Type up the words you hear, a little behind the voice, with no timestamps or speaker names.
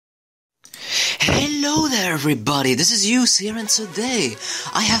Hello there everybody, this is Yus here, and today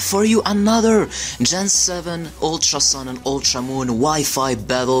I have for you another Gen 7 Ultra Sun and Ultra Moon Wi-Fi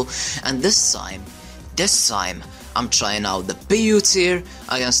battle, and this time I'm trying out the PU tier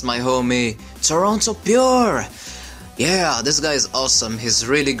against my homie Toronto Pure. Yeah, this guy is awesome, he's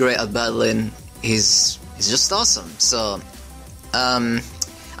really great at battling, he's just awesome. So I'm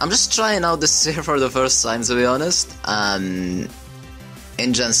just trying out this tier for the first time, to be honest.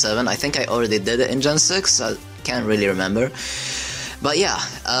 In Gen 7, I think I already did it in Gen 6, I can't really remember. But yeah,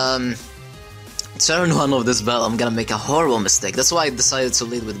 turn 1 of this battle I'm gonna make a horrible mistake. That's why I decided to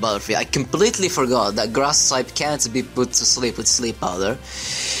lead with Butterfree. I completely forgot that Grass type can't be put to sleep with Sleep Powder.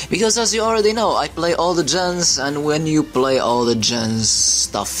 Because as you already know, I play all the gens, and when you play all the gens,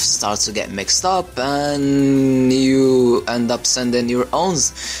 stuff starts to get mixed up, and you end up sending your own...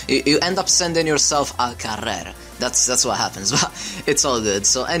 You end up sending yourself al carrer. That's what happens, but it's all good.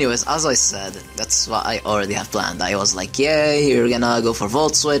 So anyways, as I said, that's what I already have planned. I was like, yay, you're gonna go for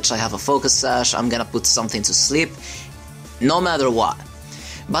Volt Switch, I have a Focus Sash, I'm gonna put something to sleep, no matter what.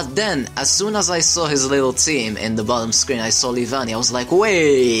 But then, as soon as I saw his little team in the bottom screen, I saw Livani, I was like,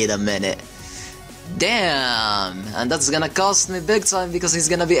 wait a minute. Damn, and that's gonna cost me big time because he's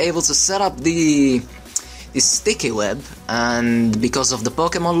gonna be able to set up the sticky web, and because of the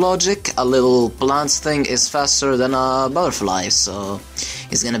Pokemon logic, a little plant thing is faster than a butterfly, so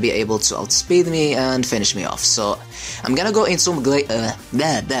he's gonna be able to outspeed me and finish me off. So I'm gonna go into my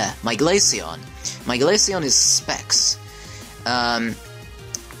Glaceon. My Glaceon is Specs.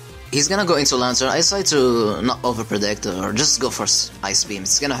 He's gonna go into Lantern. I decided to not overpredict or just go for Ice Beam.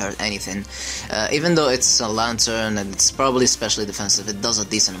 It's gonna hurt anything. Even though it's a Lantern and it's probably specially defensive, it does a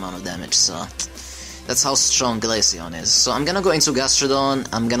decent amount of damage, so that's how strong Glaceon is. So I'm gonna go into Gastrodon,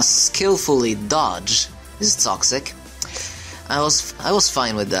 I'm gonna skillfully dodge his Toxic. I was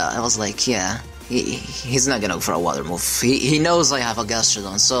fine with that. I was like, yeah, he's not gonna go for a water move. He knows I have a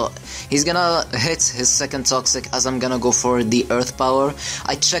Gastrodon, so he's gonna hit his second Toxic as I'm gonna go for the Earth Power.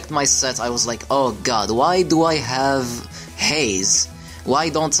 I checked my set, I was like, oh god, why do I have Haze? Why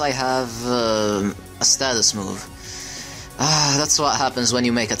don't I have a status move? That's what happens when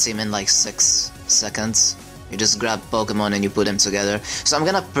you make a team in like 6 seconds. You just grab Pokemon and you put them together. So I'm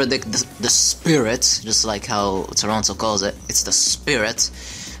gonna predict the Spirit, just like how Toronto calls it. It's the Spirit.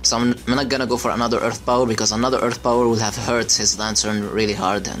 So I'm not gonna go for another Earth Power because another Earth Power would have hurt his Lantern really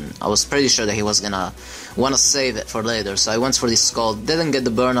hard, and I was pretty sure that he was gonna wanna save it for later. So I went for the Scald, didn't get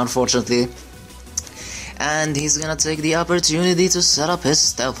the burn unfortunately. And he's gonna take the opportunity to set up his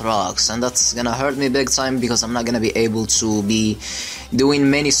Stealth Rocks, and that's gonna hurt me big time because I'm not gonna be able to be doing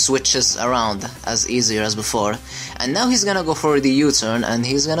many switches around as easier as before. And now he's gonna go for the U-turn, and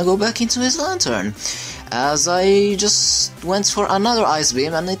he's gonna go back into his Lantern, as I just went for another Ice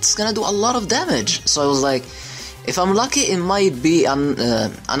Beam, and it's gonna do a lot of damage. So I was like, if I'm lucky, it might be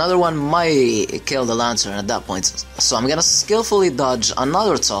another one might kill the Lantern at that point. So I'm gonna skillfully dodge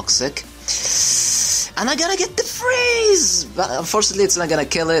another Toxic, and I'm gonna get the Freeze! But unfortunately it's not gonna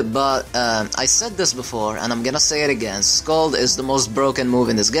kill it, but I said this before and I'm gonna say it again. Scald is the most broken move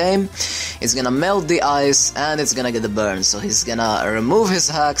in this game. It's gonna melt the ice and it's gonna get the burn, so he's gonna remove his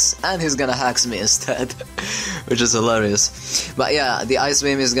hacks and he's gonna hacks me instead. Which is hilarious. But yeah, the Ice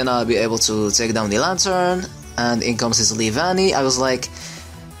Beam is gonna be able to take down the Lantern, and in comes his Livani. I was like,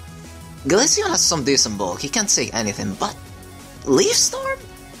 Glaceon has some decent bulk, he can't take anything, but Leaf Storm?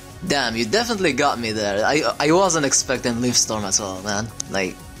 Damn, you definitely got me there. I wasn't expecting Leaf Storm at all, man.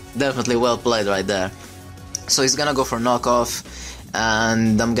 Like, definitely well played right there. So he's gonna go for Knockoff,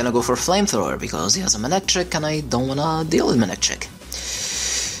 and I'm gonna go for Flamethrower because he has a Manectric and I don't wanna deal with Manectric.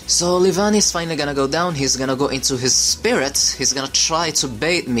 So Livani's finally gonna go down, he's gonna go into his Spirit, he's gonna try to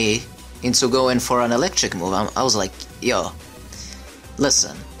bait me into going for an Electric move. I was like, yo,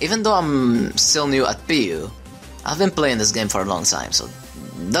 listen, even though I'm still new at PU, I've been playing this game for a long time, so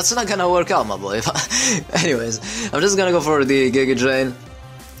that's not gonna work out, my boy. Anyways, I'm just gonna go for the Giga Drain,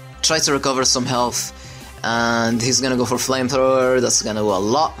 try to recover some health, and he's gonna go for Flamethrower. That's gonna do a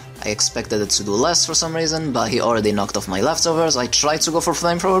lot. I expected it to do less for some reason, but he already knocked off my leftovers. I tried to go for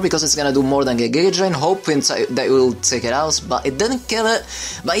Flamethrower because it's gonna do more than Giga Drain, hoping that it will take it out, but it didn't kill it,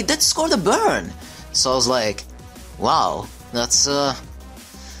 but it did score the burn. So I was like, wow, that's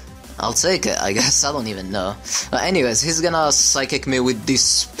I'll take it, I guess, I don't even know. But anyways, he's gonna Psychic me with the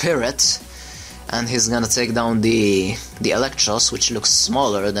Spirit, and he's gonna take down the Electros, which looks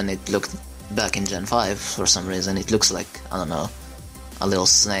smaller than it looked back in Gen 5 for some reason. It looks like, I don't know, a little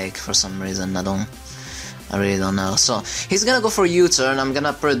snake for some reason, I really don't know. So he's gonna go for U-turn, I'm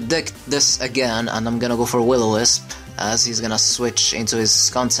gonna predict this again, and I'm gonna go for Will-O-Wisp, as he's gonna switch into his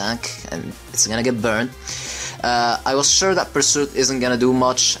scum tank and it's gonna get burned. I was sure that Pursuit isn't gonna do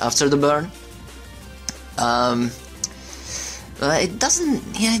much after the burn. It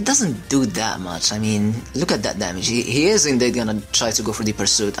doesn't do that much. I mean, look at that damage. He is indeed gonna try to go for the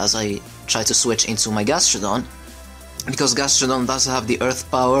Pursuit as I try to switch into my Gastrodon, because Gastrodon does have the Earth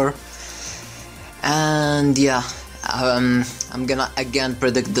power. And yeah, I'm gonna again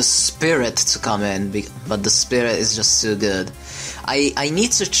predict the Spirit to come in, but the Spirit is just too good. I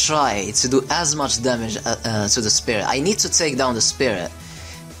need to try to do as much damage to the Spirit. I need to take down the Spirit,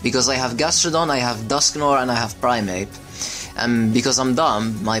 because I have Gastrodon, I have Dusknoir, and I have Primeape. And because I'm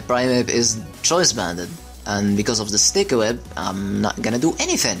dumb, my Primeape is Choice Banded. And because of the Sticky Whip, I'm not gonna do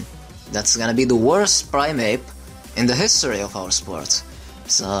anything. That's gonna be the worst Primeape in the history of our sport.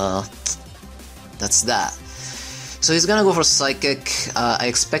 So that's that. So he's gonna go for Psychic. I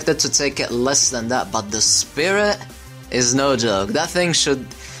expected to take it less than that, but the Spirit is no joke. That thing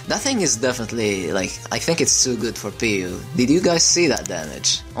is definitely, like, I think it's too good for PU. Did you guys see that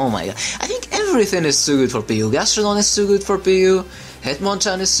damage? Oh my god. I think everything is too good for PU. Gastrodon is too good for PU.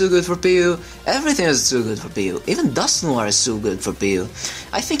 Hitmonchan is too good for PU. Everything is too good for PU. Even Dusknoir is too good for PU.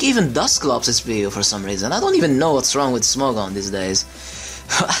 I think even Dusclops is PU for some reason. I don't even know what's wrong with Smogon these days.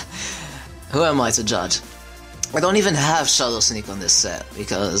 Who am I to judge? I don't even have Shadow Sneak on this set,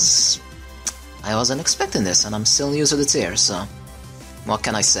 because I wasn't expecting this, and I'm still new to the tier, so what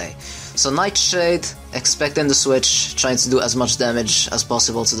can I say? So Nightshade, expecting the switch, trying to do as much damage as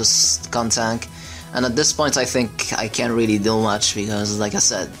possible to the Scum tank, and at this point I think I can't really do much, because like I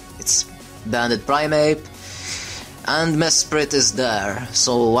said, it's Banded Primeape, and Mesprit is there,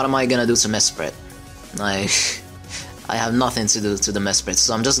 so what am I gonna do to Mesprit? Like, I have nothing to do to the Mesprit,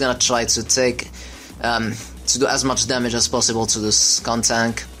 so I'm just gonna try to take, to do as much damage as possible to the Scum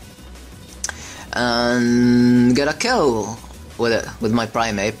tank, and get a kill with it, with my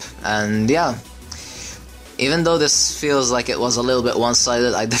Primeape. And yeah, even though this feels like it was a little bit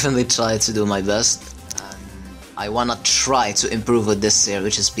one-sided, I definitely tried to do my best, and I wanna try to improve with this tier,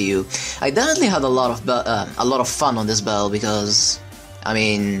 which is PU. I definitely had a lot of fun on this battle, because I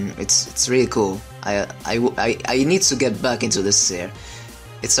mean, it's really cool. I need to get back into this tier.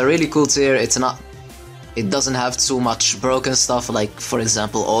 It's a really cool tier. It doesn't have too much broken stuff, like for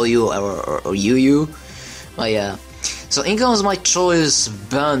example OU or UU. But yeah. So in comes my Choice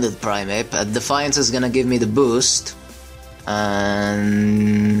Banded Primeape. Defiance is gonna give me the boost,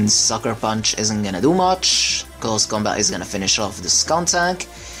 and Sucker Punch isn't gonna do much. Close Combat is gonna finish off the Scum tank,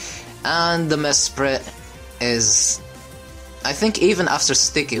 and the Mesprit is, I think even after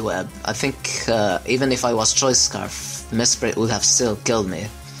Sticky Web, I think even if I was Choice Scarf, Mesprit would have still killed me,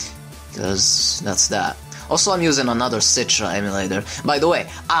 because that's that. Also, I'm using another Citra emulator. By the way,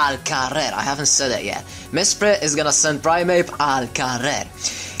 Al Carrer, I haven't said it yet. Mesprit is gonna send Primeape Al Carrer.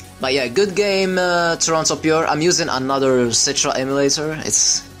 But yeah, good game, Toronto Pure. I'm using another Citra emulator.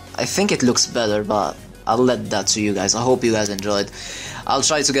 I think it looks better, but I'll let that to you guys. I hope you guys enjoyed. I'll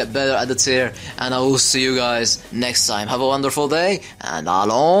try to get better at the tier, and I will see you guys next time. Have a wonderful day, and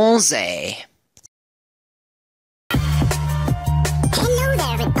allons-y!